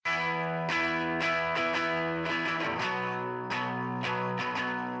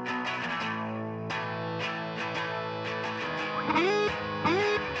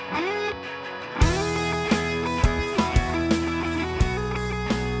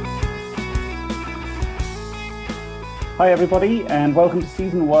Hi everybody, and welcome to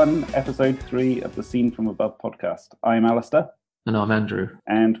Season 1, Episode 3 of the Seen From Above podcast. I'm Alistair. And I'm Andrew.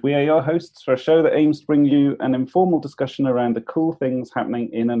 And we are your hosts for a show that aims to bring you an informal discussion around the cool things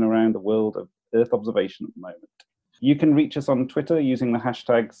happening in and around the world of Earth observation at the moment. You can reach us on Twitter using the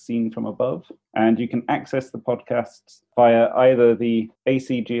hashtag #SeenFromAbove, and you can access the podcasts via either the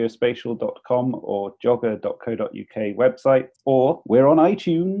acgeospatial.com or jogger.co.uk website, or we're on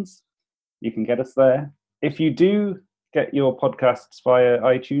iTunes. You can get us there. If you do get your podcasts via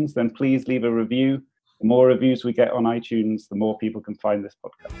iTunes, then please leave a review. The more reviews we get on iTunes, the more people can find this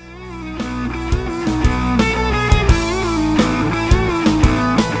podcast.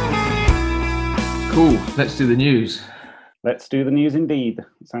 Cool. Let's do the news. Let's do the news indeed.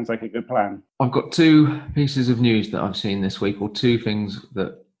 It sounds like a good plan. I've got two pieces of news that I've seen this week, or two things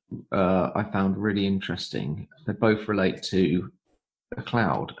that I found really interesting. They both relate to the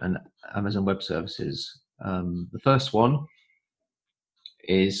cloud and Amazon Web Services. The first one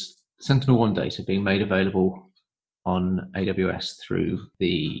is Sentinel-1 data being made available on AWS through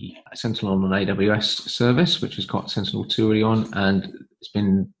the Sentinel on AWS service, which has got Sentinel-2 already on, and it's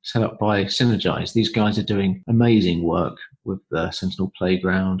been set up by Synergize. These guys are doing amazing work with the Sentinel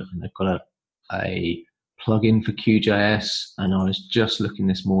Playground, and they've got a plugin for QJS, and I was just looking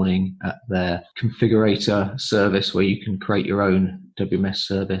this morning at their configurator service where you can create your own WMS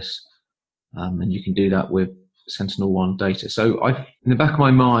service, and you can do that with Sentinel-1 data. So in the back of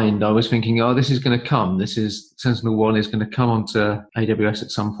my mind, I was thinking, this is going to come. Sentinel-1 is going to come onto AWS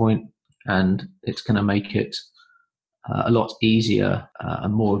at some point, and it's going to make it a lot easier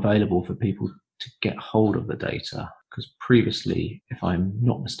and more available for people to get hold of the data. Because previously, if I'm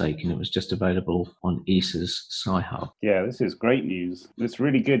not mistaken, it was just available on ESA's Sci-Hub. Yeah, this is great news. It's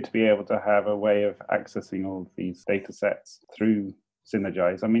really good to be able to have a way of accessing all of these data sets through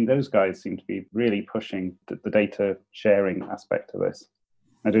Synergize. I mean, those guys seem to be really pushing the data sharing aspect of this.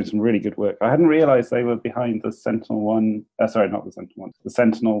 They're doing some really good work. I hadn't realized they were behind the Sentinel-1, the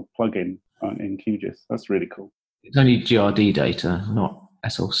Sentinel plugin in QGIS. That's really cool. It's only GRD data, not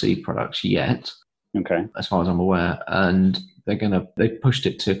SLC products yet. Okay. As far as I'm aware. And they've pushed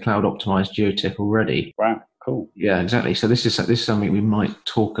it to cloud optimized geotip already. Wow, cool. Yeah, exactly. So this is something we might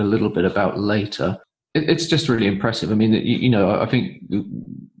talk a little bit about later. It's just really impressive. I mean, I think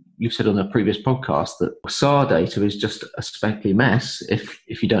you've said on the previous podcast that SAR data is just a speckly mess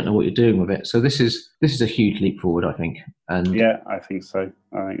if you don't know what you're doing with it. So this is a huge leap forward, I think. And yeah, I think so.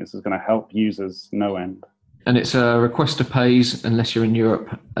 I think this is going to help users no end. And it's a request to pays unless you're in Europe,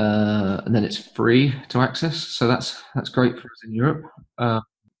 and then it's free to access. So that's great for us in Europe.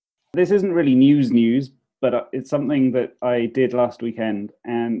 This isn't really news, but it's something that I did last weekend,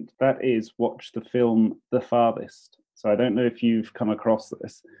 and that is watch the film The Farthest. So I don't know if you've come across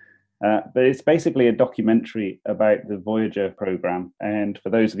this, but it's basically a documentary about the Voyager program. And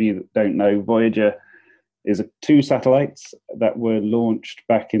for those of you that don't know, Voyager is two satellites that were launched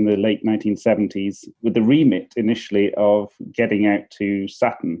back in the late 1970s with the remit initially of getting out to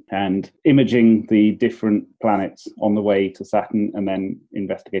Saturn and imaging the different planets on the way to Saturn and then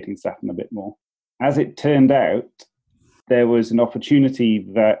investigating Saturn a bit more. As it turned out, there was an opportunity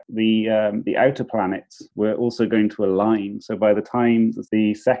that the outer planets were also going to align. So by the time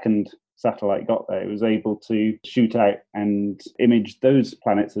the second satellite got there, it was able to shoot out and image those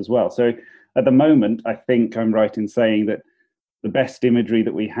planets as well. So at the moment, I think I'm right in saying that the best imagery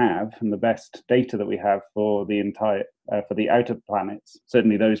that we have and the best data that we have for the outer planets,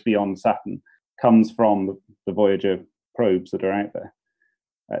 certainly those beyond Saturn, comes from the Voyager probes that are out there.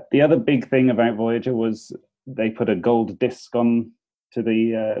 The other big thing about Voyager was they put a gold disc on to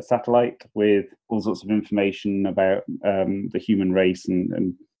the satellite with all sorts of information about the human race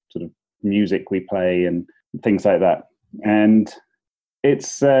and sort of music we play and things like that. And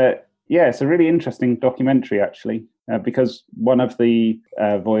it's a really interesting documentary, actually, because one of the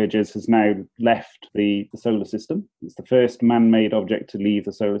Voyagers has now left the solar system. It's the first man-made object to leave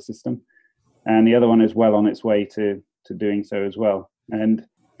the solar system. And the other one is well on its way to doing so as well. And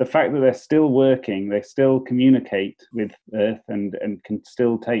the fact that they're still working, they still communicate with Earth and can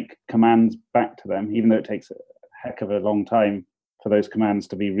still take commands back to them, even though it takes a heck of a long time for those commands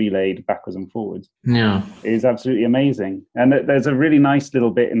to be relayed backwards and forwards, is absolutely amazing. And there's a really nice little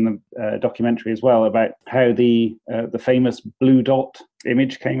bit in the documentary as well about how the famous blue dot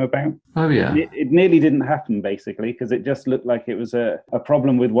image came about. Oh, yeah. It nearly didn't happen, basically, because it just looked like it was a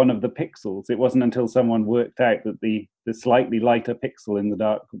problem with one of the pixels. It wasn't until someone worked out that the slightly lighter pixel in the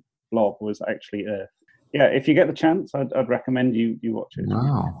dark blob was actually Earth. Yeah, if you get the chance, I'd recommend you watch it.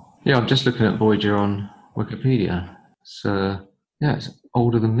 Wow. Yeah, I'm just looking at Voyager on Wikipedia. So, yeah, it's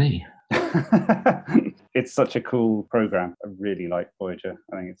older than me. it's such a cool program. I really like Voyager.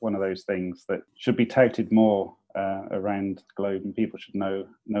 I think it's one of those things that should be touted more around the globe, and people should know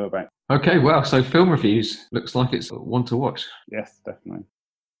about. Okay, well, so film reviews. Looks like it's one to watch. Yes, definitely.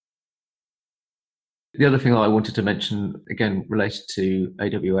 The other thing that I wanted to mention, again, related to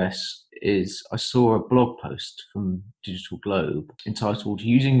AWS, is I saw a blog post from Digital Globe entitled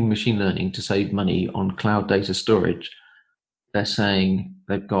Using Machine Learning to Save Money on Cloud Data Storage. They're saying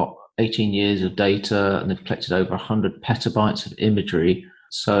they've got 18 years of data and they've collected over 100 petabytes of imagery.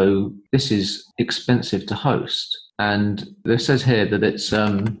 So this is expensive to host. And it says here that it's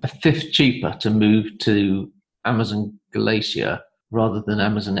a fifth cheaper to move to Amazon Glacier rather than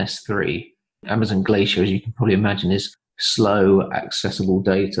Amazon S03. Amazon Glacier, as you can probably imagine, is slow, accessible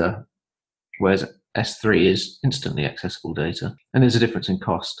data, whereas S3 is instantly accessible data. And there's a difference in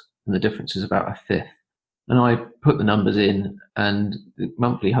cost, and the difference is about a fifth. And I put the numbers in, and the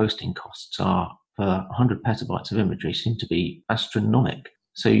monthly hosting costs are for 100 petabytes of imagery seem to be astronomical.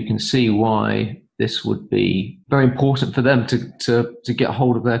 So you can see why this would be very important for them to get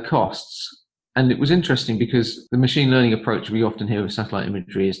hold of their costs. And it was interesting because the machine learning approach we often hear with satellite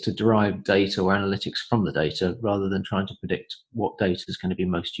imagery is to derive data or analytics from the data rather than trying to predict what data is going to be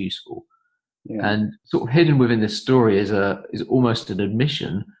most useful. Yeah. And sort of hidden within this story is almost an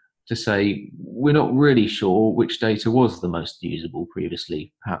admission to say we're not really sure which data was the most usable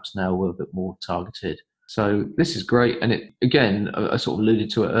previously. Perhaps now we're a bit more targeted. So this is great. And it, again, I sort of alluded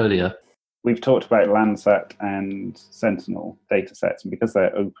to it earlier. We've talked about Landsat and Sentinel data sets, and because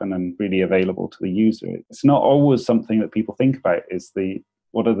they're open and really available to the user, it's not always something that people think about is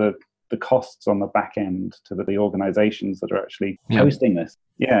what are the costs on the back end to the organizations that are actually hosting this.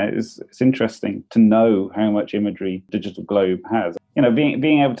 Yeah, it's interesting to know how much imagery Digital Globe has.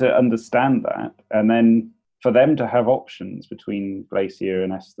 Being able to understand that, and then for them to have options between Glacier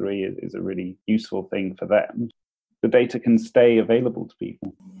and S3 is a really useful thing for them. The data can stay available to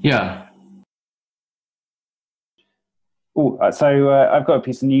people. Yeah. So I've got a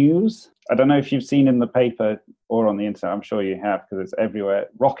piece of news. I don't know if you've seen in the paper or on the internet. I'm sure you have because it's everywhere.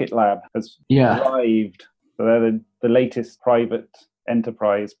 Rocket Lab has arrived. So they're the latest private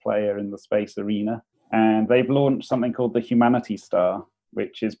enterprise player in the space arena. And they've launched something called the Humanity Star,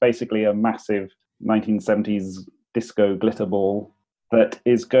 which is basically a massive 1970s disco glitter ball that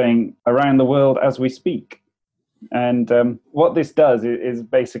is going around the world as we speak. And what this does is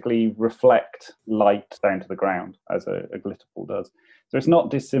basically reflect light down to the ground, as a glitter ball does. So it's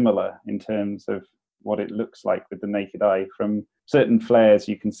not dissimilar in terms of what it looks like with the naked eye from certain flares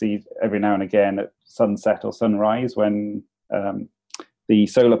you can see every now and again at sunset or sunrise when the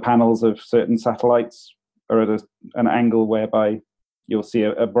solar panels of certain satellites are at an angle whereby you'll see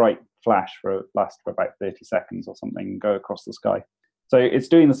a bright flash last for about 30 seconds or something and go across the sky. So it's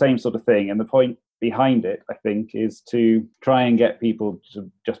doing the same sort of thing. And the point behind it, I think, is to try and get people to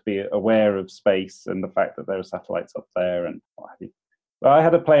just be aware of space and the fact that there are satellites up there and what have you. Well, I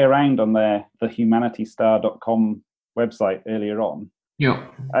had to play around on the humanitystar.com website earlier on. Yeah.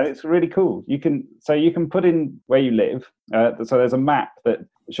 And it's really cool. You can put in where you live. So there's a map that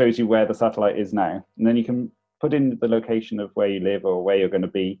shows you where the satellite is now. And then you can put in the location of where you live or where you're going to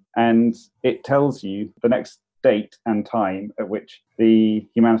be. And it tells you the next date and time at which the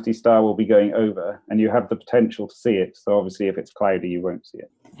Humanity Star will be going over, and you have the potential to see it. So obviously if it's cloudy, you won't see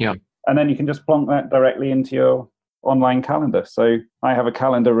it. Yeah. And then you can just plonk that directly into your online calendar. So I have a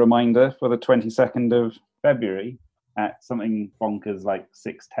calendar reminder for the 22nd of February at something bonkers like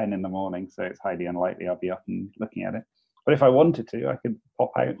 6:10 in the morning. So it's highly unlikely I'll be up and looking at it. But if I wanted to, I could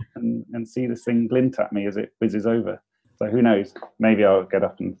pop out and see this thing glint at me as it whizzes over. So who knows? Maybe I'll get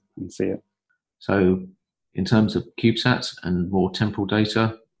up and see it. So in terms of CubeSats and more temporal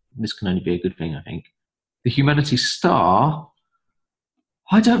data, this can only be a good thing, I think. The Humanity Star,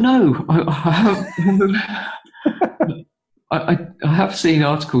 I don't know. I have seen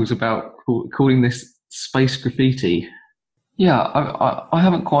articles about calling this space graffiti. Yeah, I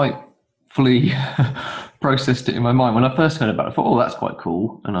haven't quite fully processed it in my mind. When I first heard about it, I thought, oh, that's quite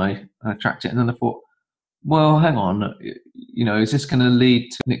cool. And I tracked it. And then I thought, well, hang on, is this going to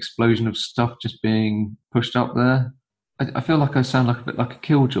lead to an explosion of stuff just being pushed up there? I feel like I sound like a bit like a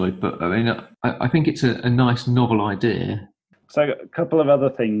killjoy, but I mean, I think it's a nice novel idea. So a couple of other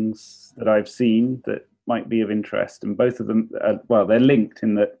things that I've seen that might be of interest, and both of them, they're linked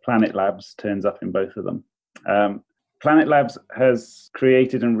in that Planet Labs turns up in both of them. Planet Labs has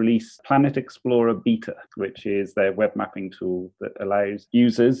created and released Planet Explorer Beta, which is their web mapping tool that allows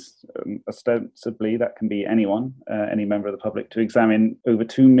users, ostensibly that can be anyone, any member of the public, to examine over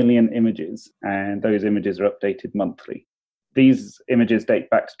 2 million images, and those images are updated monthly. These images date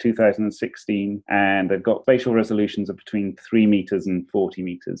back to 2016, and they've got spatial resolutions of between 3 meters and 40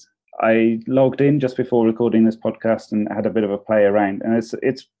 meters. I logged in just before recording this podcast and had a bit of a play around, and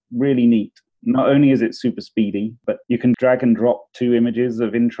it's really neat. Not only is it super speedy, but you can drag and drop 2 images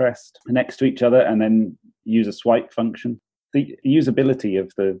of interest next to each other and then use a swipe function. The usability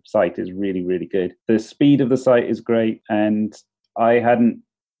of the site is really, really good. The speed of the site is great, and I hadn't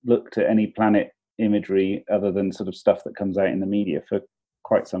looked at any planet imagery other than sort of stuff that comes out in the media for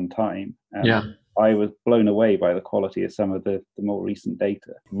quite some time. I was blown away by the quality of some of the more recent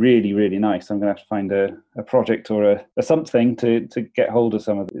data. Really, really nice. I'm going to have to find a project or a something to get hold of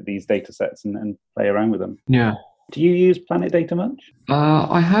some of these data sets and play around with them. Yeah. Do you use Planet Data much?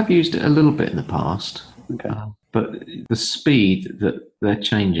 I have used it a little bit in the past. Okay. But the speed that they're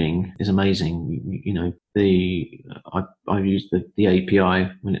changing is amazing. You know, I used the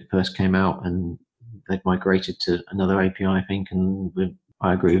API when it first came out, and they've migrated to another API, I think, and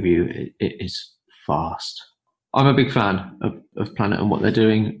I agree with you. It is fast. I'm a big fan of Planet and what they're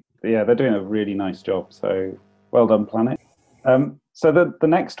doing. Yeah, they're doing a really nice job. So well done, Planet. So the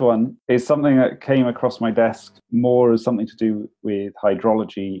next one is something that came across my desk more as something to do with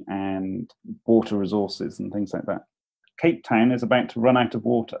hydrology and water resources and things like that. Cape Town is about to run out of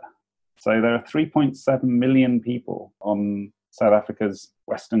water. So there are 3.7 million people on South Africa's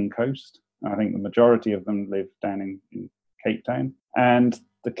western coast. I think the majority of them live down in Cape Town. And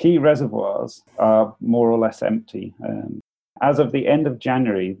the key reservoirs are more or less empty. As of the end of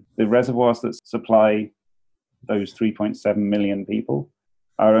January, the reservoirs that supply those 3.7 million people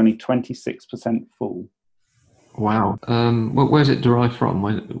are only 26% full. Wow. Where's it derived from?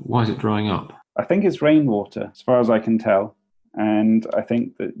 Why is it drying up? I think it's rainwater, as far as I can tell. And I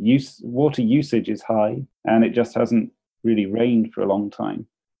think that water usage is high, and it just hasn't really rained for a long time.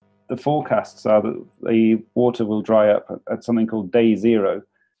 The forecasts are that the water will dry up at something called day 0,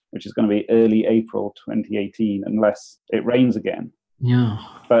 which is going to be early April 2018, unless it rains again. Yeah.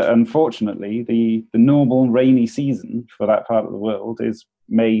 But unfortunately, the normal rainy season for that part of the world is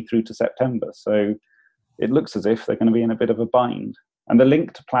May through to September. So it looks as if they're going to be in a bit of a bind. And the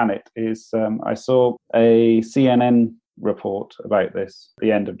link to Planet is, I saw a CNN report about this at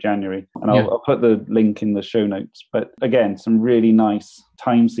the end of January, and I'll put the link in the show notes. But again, some really nice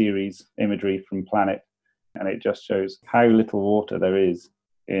time series imagery from Planet, and it just shows how little water there is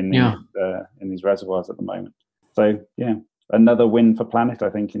in these reservoirs at the moment. So yeah, another win for Planet, I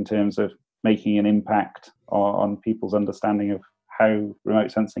think, in terms of making an impact on people's understanding of how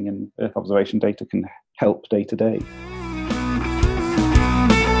remote sensing and Earth observation data can help day to day.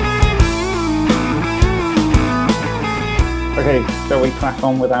 Okay, shall we crack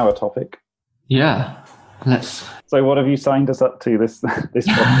on with our topic? Yeah, let's. So what have you signed us up to this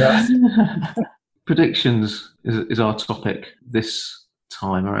podcast? Predictions is our topic this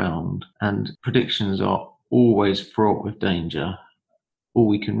time around, and predictions are always fraught with danger. All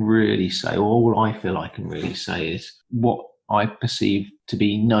we can really say, or all I feel I can really say, is what I perceive to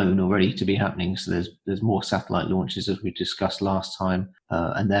be known already to be happening. So there's more satellite launches, as we discussed last time,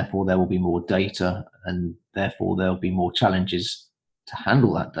 and therefore there will be more data, and therefore there'll be more challenges to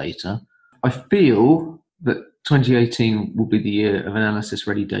handle that data. I feel that 2018 will be the year of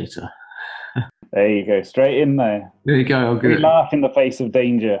analysis-ready data. There you go, straight in there. There you go. We laugh in the face of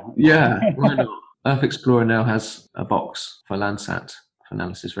danger. Yeah, why not? Earth Explorer now has a box for Landsat for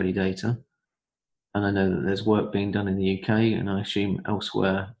analysis-ready data. And I know that there's work being done in the UK, and I assume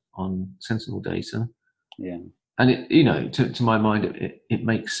elsewhere on Sentinel data. Yeah. And it, to my mind, it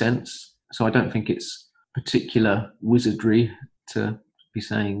makes sense. So I don't think it's particular wizardry to be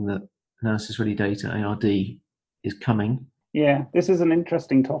saying that analysis-ready data, ARD, is coming. Yeah, this is an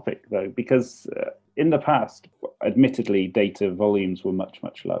interesting topic, though, because in the past, admittedly, data volumes were much,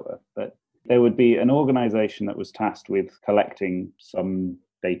 much lower. But there would be an organization that was tasked with collecting some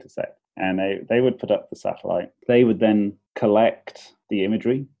data set, and they would put up the satellite. They would then collect the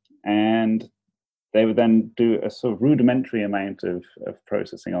imagery, and they would then do a sort of rudimentary amount of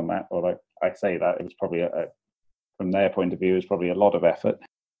processing on that. Although I say that, it was probably, from their point of view, it was probably a lot of effort.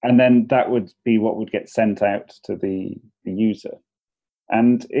 And then that would be what would get sent out to the user.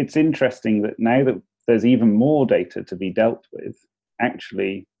 And it's interesting that now that there's even more data to be dealt with,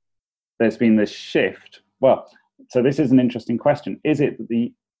 actually, there's been this shift. Well, so this is an interesting question. Is it that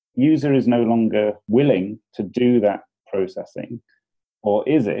the user is no longer willing to do that processing? Or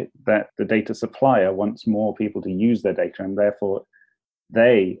is it that the data supplier wants more people to use their data, and therefore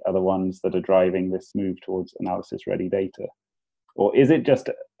they are the ones that are driving this move towards analysis-ready data? Or is it just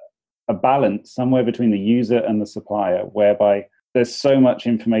a balance somewhere between the user and the supplier, whereby there's so much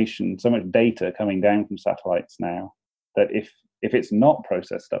information, so much data coming down from satellites now, that if it's not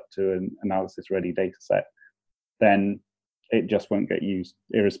processed up to an analysis-ready data set, then it just won't get used,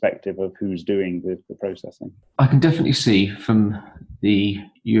 irrespective of who's doing the processing. I can definitely see from the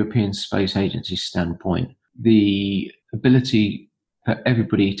European Space Agency standpoint, the ability for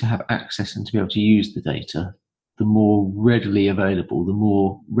everybody to have access and to be able to use the data, the more readily available, the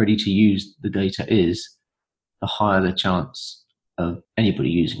more ready to use the data is, the higher the chance of anybody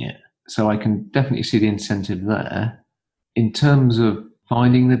using it. So I can definitely see the incentive there. In terms of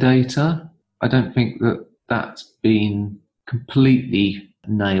finding the data, I don't think that that's been completely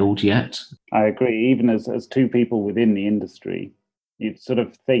nailed yet. I agree. Even as two people within the industry, you'd sort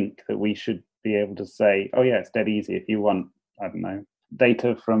of think that we should be able to say, oh yeah, it's dead easy. If you want, I don't know,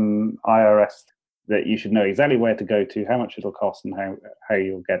 data from IRS, that you should know exactly where to go to, how much it'll cost, and how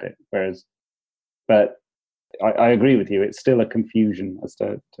you'll get it. But I agree with you. It's still a confusion as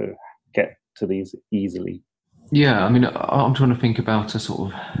to get to these easily. Yeah, I mean, I'm trying to think about a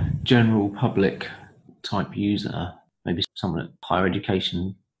sort of general public type user, maybe someone at higher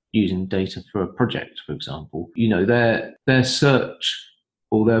education using data for a project, for example. You know, their search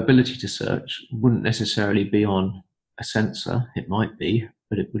or their ability to search wouldn't necessarily be on a sensor. It might be,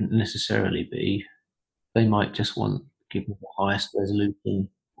 but it wouldn't necessarily be. They might just want, give me the highest resolution,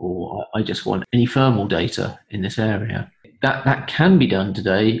 or I just want any thermal data in this area. That can be done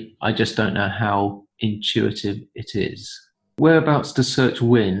today. I just don't know how intuitive it is. Whereabouts does search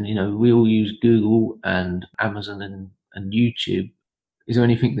win? You know, we all use Google and Amazon and YouTube. Is there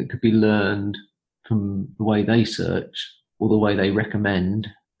anything that could be learned from the way they search or the way they recommend?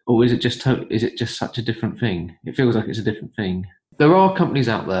 Or is it just such a different thing? It feels like it's a different thing. There are companies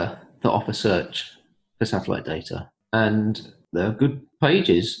out there that offer search for satellite data, and there are good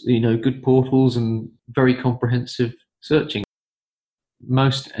pages, you know, good portals and very comprehensive searching.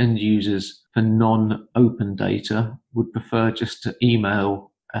 Most end users for non-open data would prefer just to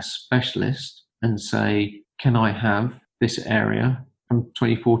email a specialist and say, can I have this area from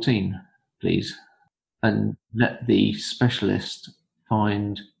 2014, please? And let the specialist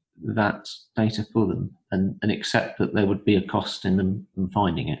find that data for them and accept that there would be a cost in them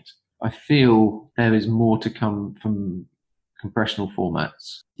finding it. I feel there is more to come from compressional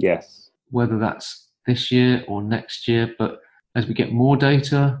formats. Yes. Whether that's this year or next year, but as we get more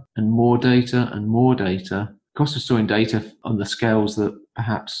data and more data and more data, the cost of storing data on the scales that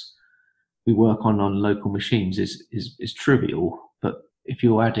perhaps we work on local machines is trivial. But if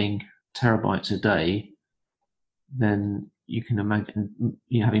you're adding terabytes a day, then you can imagine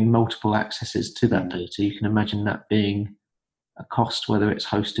you having multiple accesses to that data. You can imagine that being a cost, whether it's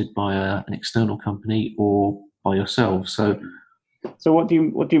hosted by an external company or by yourself. So what do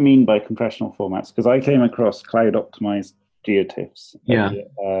you mean by compressional formats? Because I came across cloud optimized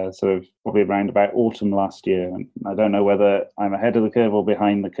GeoTIFFs, sort of probably around about autumn last year, and I don't know whether I'm ahead of the curve or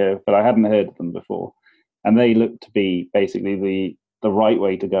behind the curve, but I hadn't heard of them before, and they look to be basically the right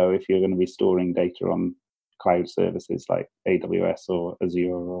way to go if you're going to be storing data on cloud services like AWS or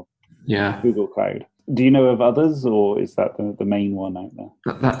Azure or Google Cloud. Do you know of others, or is that the main one out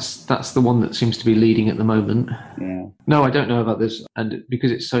there? That's the one that seems to be leading at the moment. Yeah. No, I don't know of others, and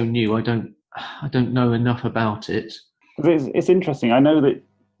because it's so new, I don't know enough about it. It's interesting. I know that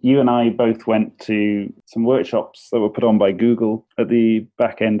you and I both went to some workshops that were put on by Google at the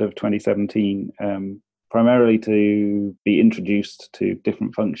back end of 2017, primarily to be introduced to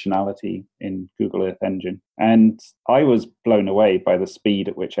different functionality in Google Earth Engine. And I was blown away by the speed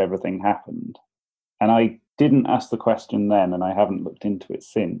at which everything happened. And I didn't ask the question then, and I haven't looked into it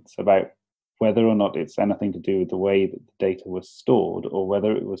since, about whether or not it's anything to do with the way that the data was stored, or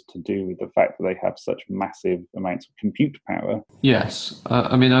whether it was to do with the fact that they have such massive amounts of compute power. Yes.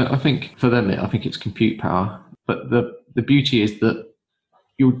 I mean, I think for them, I think it's compute power. But the beauty is that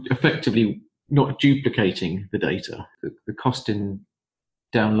you're effectively not duplicating the data. The cost in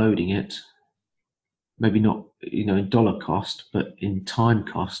downloading it, maybe not, in dollar cost, but in time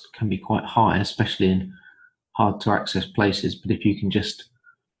cost can be quite high, especially in hard to access places. But if you can just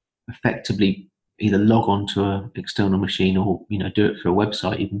effectively either log on to an external machine or, do it through a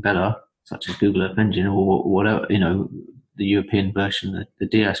website, even better, such as Google Earth Engine or whatever, the European version, the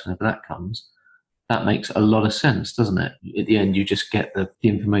DS, whenever that comes, that makes a lot of sense, doesn't it? At the end, you just get the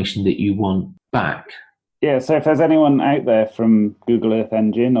information that you want back. Yeah, so if there's anyone out there from Google Earth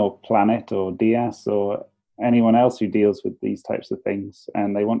Engine or Planet or DS or anyone else who deals with these types of things,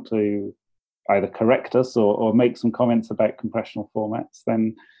 and they want to either correct us or make some comments about compressional formats,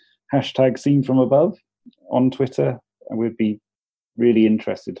 then hashtag seen from above on Twitter, and we'd be really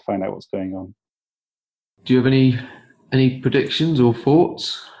interested to find out what's going on. Do you have any predictions or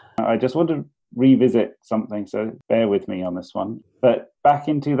thoughts? I just want to revisit something, so bear with me on this one. But back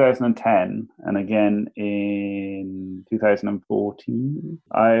in 2010 and again in 2014,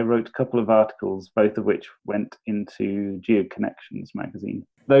 I wrote a couple of articles, both of which went into GeoConnections magazine.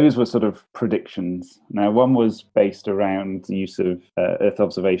 Those were sort of predictions. Now, one was based around the use of Earth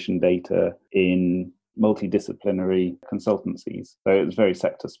observation data in multidisciplinary consultancies. So it was very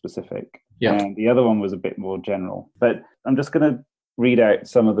sector specific. Yeah. And the other one was a bit more general. But I'm just going to read out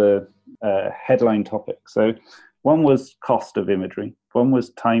some of the headline topics. So one was cost of imagery. One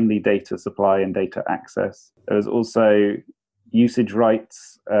was timely data supply and data access. There was also usage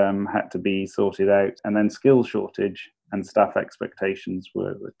rights had to be sorted out. And then skill shortage and staff expectations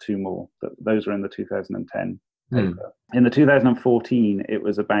were two more. Those were in the 2010 paper. In the 2014, it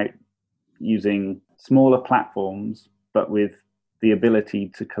was about using smaller platforms, but with the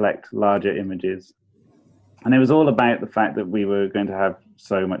ability to collect larger images. And it was all about the fact that we were going to have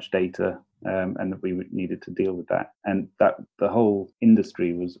so much data and that we needed to deal with that. And that the whole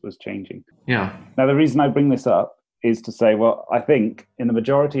industry was changing. Yeah. Now, the reason I bring this up is to say, well, I think in the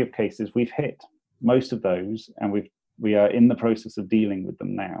majority of cases, we've hit most of those and we are in the process of dealing with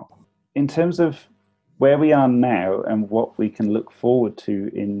them now. In terms of where we are now and what we can look forward to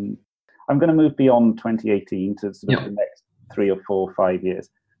I'm going to move beyond 2018 to sort of the next 3 or 4 or 5 years.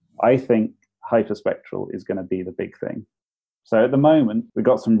 I think hyperspectral is going to be the big thing. So at the moment, we've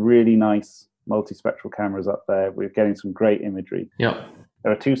got some really nice multispectral cameras up there. We're getting some great imagery. Yeah.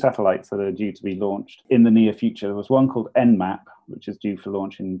 There are 2 satellites that are due to be launched in the near future. There was one called NMAP, which is due for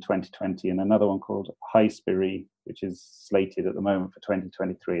launch in 2020, and another one called HySpiri, which is slated at the moment for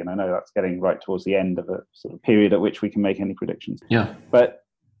 2023. And I know that's getting right towards the end of a sort of period at which we can make any predictions. Yeah. But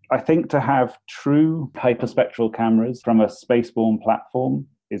I think to have true hyperspectral cameras from a spaceborne platform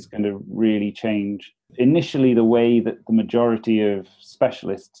is going to really change initially the way that the majority of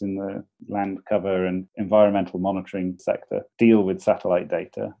specialists in the land cover and environmental monitoring sector deal with satellite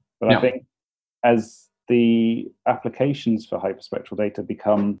data. But I think as the applications for hyperspectral data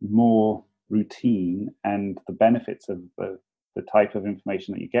become more routine and the benefits of the type of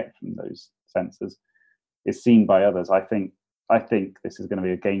information that you get from those sensors is seen by others, I think this is going to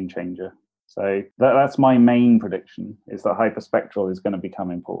be a game changer. So that's my main prediction, is that hyperspectral is going to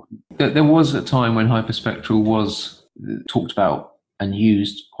become important. There was a time when hyperspectral was talked about and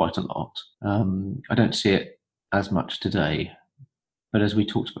used quite a lot. I don't see it as much today. But as we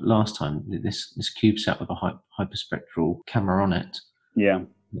talked about last time, this CubeSat with a hyperspectral camera on it, that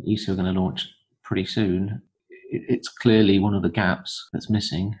ESA are going to launch pretty soon, it's clearly one of the gaps that's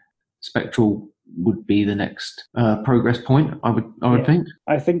missing. Spectral would be the next progress point, I would think.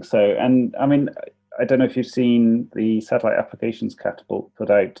 I think so. And I mean, I don't know if you've seen the Satellite Applications Catapult put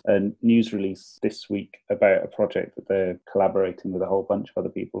out a news release this week about a project that they're collaborating with a whole bunch of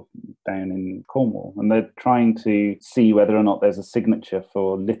other people down in Cornwall. And they're trying to see whether or not there's a signature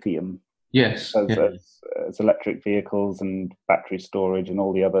for lithium. Yes. As electric vehicles and battery storage and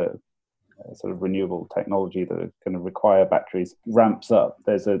all the other sort of renewable technology that are going to require batteries ramps up,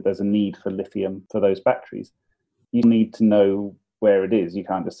 there's a need for lithium for those batteries. You need to know where it is. You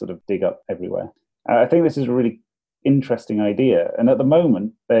can't just sort of dig up everywhere. I think this is a really interesting idea. And at the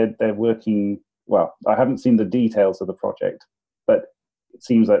moment, they're working, well, I haven't seen the details of the project, but it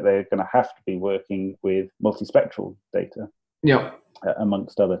seems like they're going to have to be working with multispectral data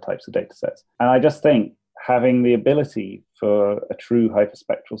amongst other types of data sets. And I just think having the ability for a true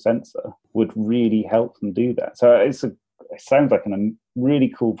hyperspectral sensor would really help them do that. So it sounds like a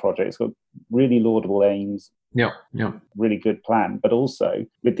really cool project. It's got really laudable aims. Really good plan. But also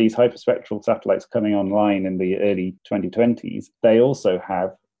with these hyperspectral satellites coming online in the early 2020s, they also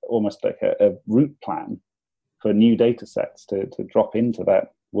have almost like a route plan for new data sets to drop into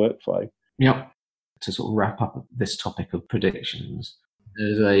that workflow. To sort of wrap up this topic of predictions,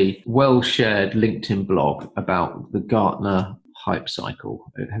 there's a well-shared LinkedIn blog about the Gartner hype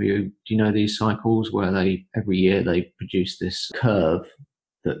cycle. Do you know these cycles where every year they produce this curve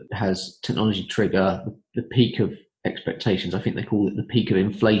that has technology trigger, the peak of expectations? I think they call it the peak of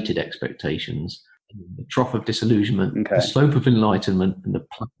inflated expectations, the trough of disillusionment, the slope of enlightenment, and the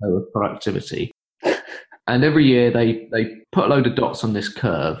plateau of productivity. And every year they put a load of dots on this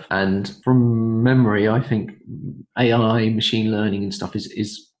curve. And from memory, I think AI, machine learning and stuff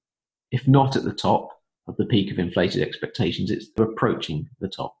is if not at the top of the peak of inflated expectations, it's approaching the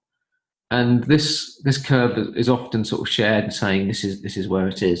top. And this curve is often sort of shared and saying this is where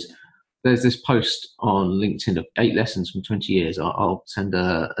it is. There's this post on LinkedIn of 8 lessons from 20 years. I'll send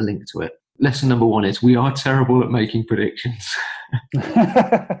a link to it. Lesson number 1 is we are terrible at making predictions.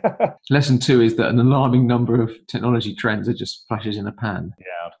 Lesson 2 is that an alarming number of technology trends are just flashes in a pan. Yeah,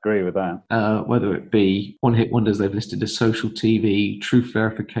 I'd agree with that. Whether it be one-hit wonders they've listed as social TV, truth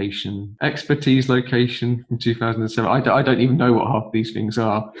verification, expertise location from 2007. I don't even know what half these things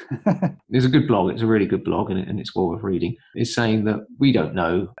are. There's a good blog. It's a really good blog, and it's well worth reading. It's saying that we don't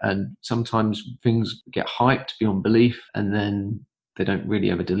know, and sometimes things get hyped beyond belief, and then they don't really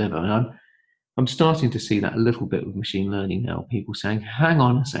ever deliver. And I'm starting to see that a little bit with machine learning now. People saying, hang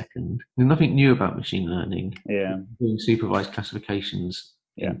on a second, there's nothing new about machine learning. Yeah. Doing supervised classifications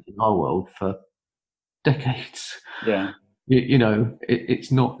Yeah. in our world for decades. Yeah.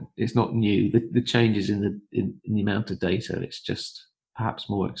 It's not new. The changes in the amount of data, it's just perhaps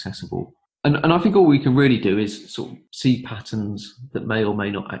more accessible. And I think all we can really do is sort of see patterns that may or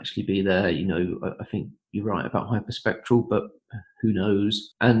may not actually be there. I think you're right about hyperspectral, but who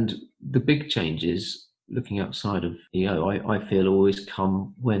knows? And the big changes, looking outside of EO, I feel always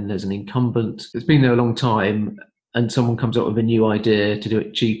come when there's an incumbent that's been there a long time and someone comes up with a new idea to do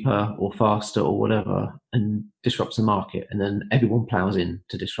it cheaper or faster or whatever and disrupts the market, and then everyone plows in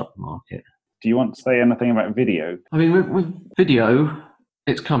to disrupt the market. Do you want to say anything about video? I mean, with video,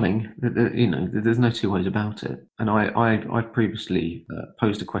 it's coming. There's no two ways about it. And I previously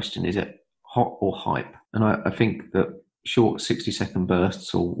posed a question: is it hot or hype? And I think that short 60-second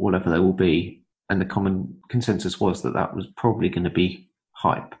bursts or whatever they will be, and the common consensus was that was probably going to be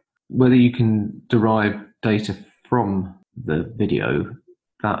hype. Whether you can derive data from the video,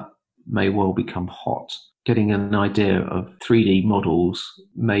 that may well become hot. Getting an idea of 3D models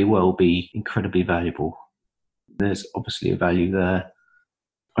may well be incredibly valuable. There's obviously a value there.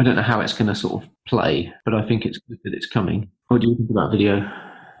 I don't know how it's going to sort of play, but I think it's good that it's coming. What do you think about video?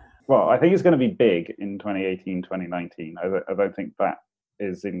 Well, I think it's going to be big in 2018, 2019. I don't think that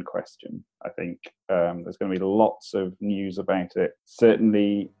is in question. I think there's going to be lots of news about it.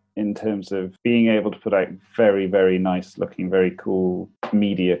 Certainly in terms of being able to put out very, very nice looking, very cool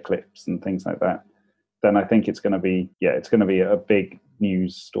media clips and things like that, then I think it's going to be a big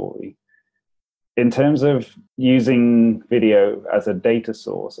news story. In terms of using video as a data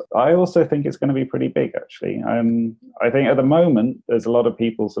source, I also think it's going to be pretty big, actually. I think at the moment, there's a lot of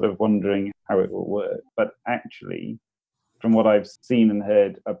people sort of wondering how it will work. But actually, from what I've seen and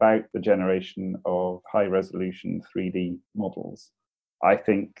heard about the generation of high-resolution 3D models, I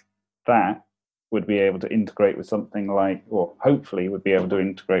think that would be able to integrate with something like, or hopefully would be able to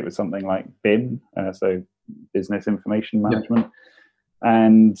integrate with something like BIM, so Business Information Management. Yeah.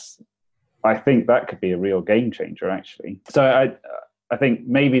 And I think that could be a real game changer, actually. So I think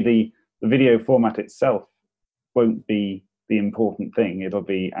maybe the video format itself won't be the important thing. It'll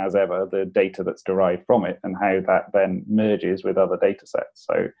be, as ever, the data that's derived from it and how that then merges with other data sets.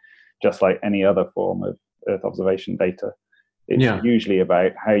 So just like any other form of Earth observation data, it's usually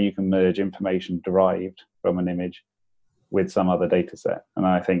about how you can merge information derived from an image with some other data set. And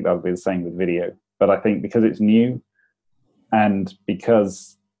I think that'll be the same with video. But I think because it's new and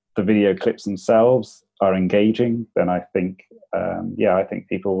because the video clips themselves are engaging, then I think, I think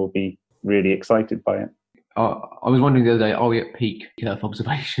people will be really excited by it. I was wondering the other day, are we at peak Earth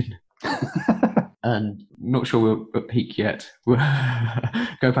observation? And not sure we're at peak yet. We'll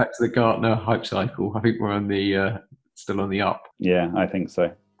go back to the Gartner hype cycle. I think we're on the still on the up. Yeah, I think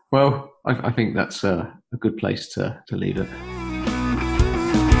so. Well, I think that's a good place to leave it.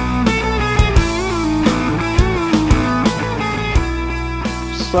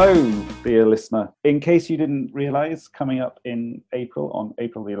 So, dear listener, in case you didn't realise, coming up in April, on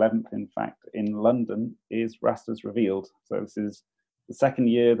April the 11th, in fact, in London, is Rasters Revealed. So this is the second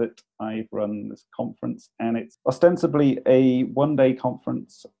year that I've run this conference, and it's ostensibly a one-day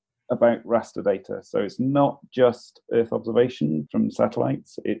conference about raster data. So it's not just Earth observation from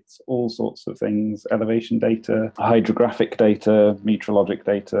satellites, it's all sorts of things: elevation data, hydrographic data, meteorologic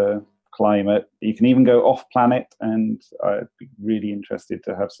data, climate. You can even go off planet, and I'd be really interested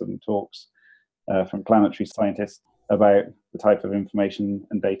to have some talks from planetary scientists about the type of information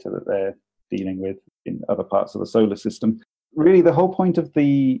and data that they're dealing with in other parts of the solar system. Really, the whole point of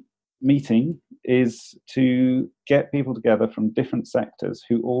the meeting is to get people together from different sectors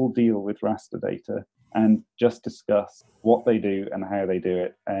who all deal with raster data and just discuss what they do and how they do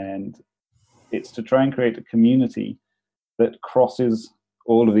it. And it's to try and create a community that crosses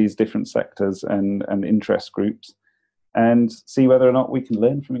all of these different sectors and interest groups, and see whether or not we can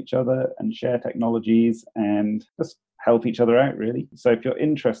learn from each other and share technologies and just help each other out, really. So if you're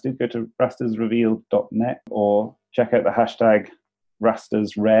interested, go to rastersrevealed.net or check out the hashtag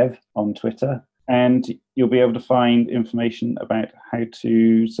RastersRev on Twitter, and you'll be able to find information about how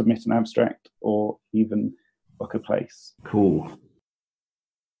to submit an abstract or even book a place. Cool.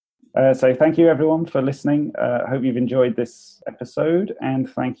 So thank you everyone for listening. I hope you've enjoyed this episode, and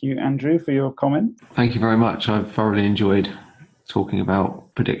thank you, Andrew, for your comment. Thank you very much. I've thoroughly enjoyed talking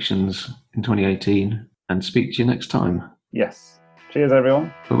about predictions in 2018, and speak to you next time. Yes. Cheers,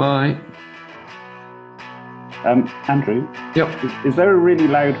 everyone. Bye-bye. Andrew? Yep. Is there a really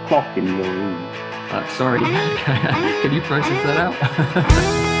loud clock in your room? Sorry. Can you process that out?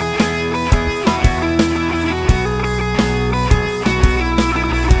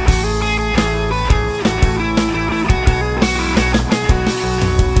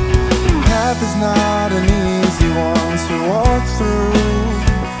 Is not an easy one to walk through,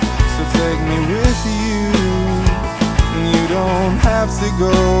 so take me with you, and you don't have to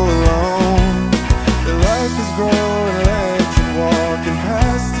go alone. The life is growing legs and walking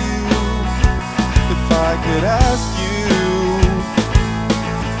past you. If I could ask you,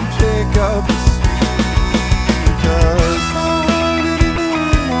 pick up the speed, 'cause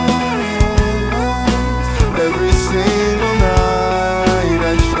every single night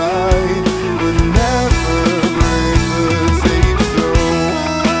I tried.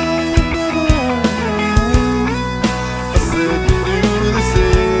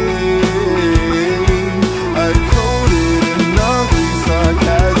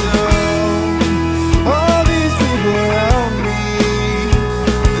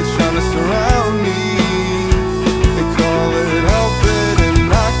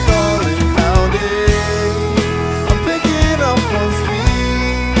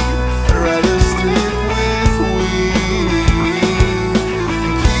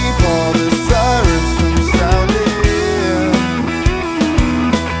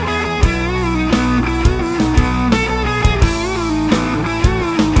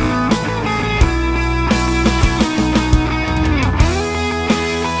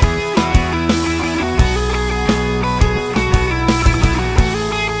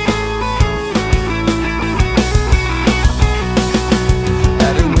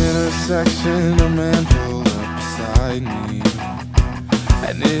 A man pulled up beside me,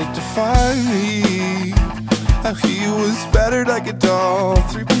 and it defied me. How he was battered like a doll,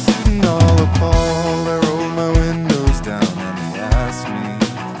 3 pieces and all appalled. I rolled my windows down and he asked me,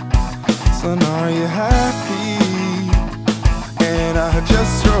 son, are you happy? And I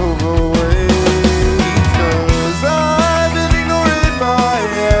just drove away, 'cause I've been ignoring my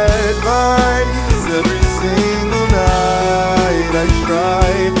advice. Every single night I try,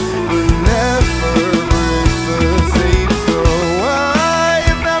 but never break the tape. So I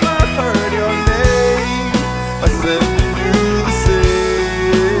have never heard your name. I said you the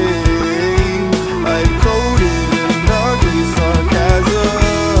same. I coded in ugly sarcasm.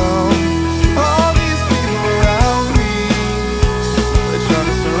 All these people around me, they're trying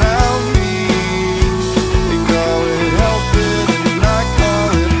to surround me. They call it helping and I call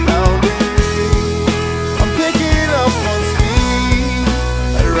it hounding. I'm picking up on speed.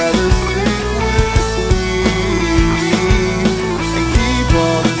 I'd rather stick with we and keep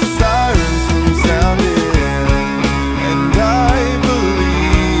all the sirens from sounding. And I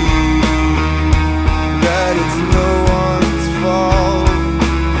believe that it's no one's fault,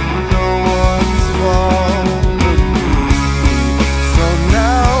 no one's fault but me. So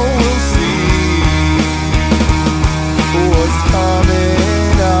now we'll see what's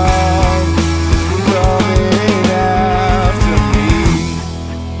coming up, coming after me.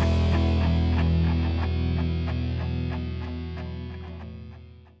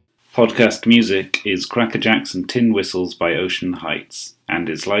 Podcast music is Cracker Jacks and Tin Whistles by Ocean Heights and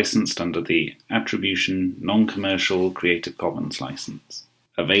is licensed under the Attribution Non-Commercial Creative Commons license.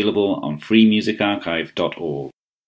 Available on freemusicarchive.org.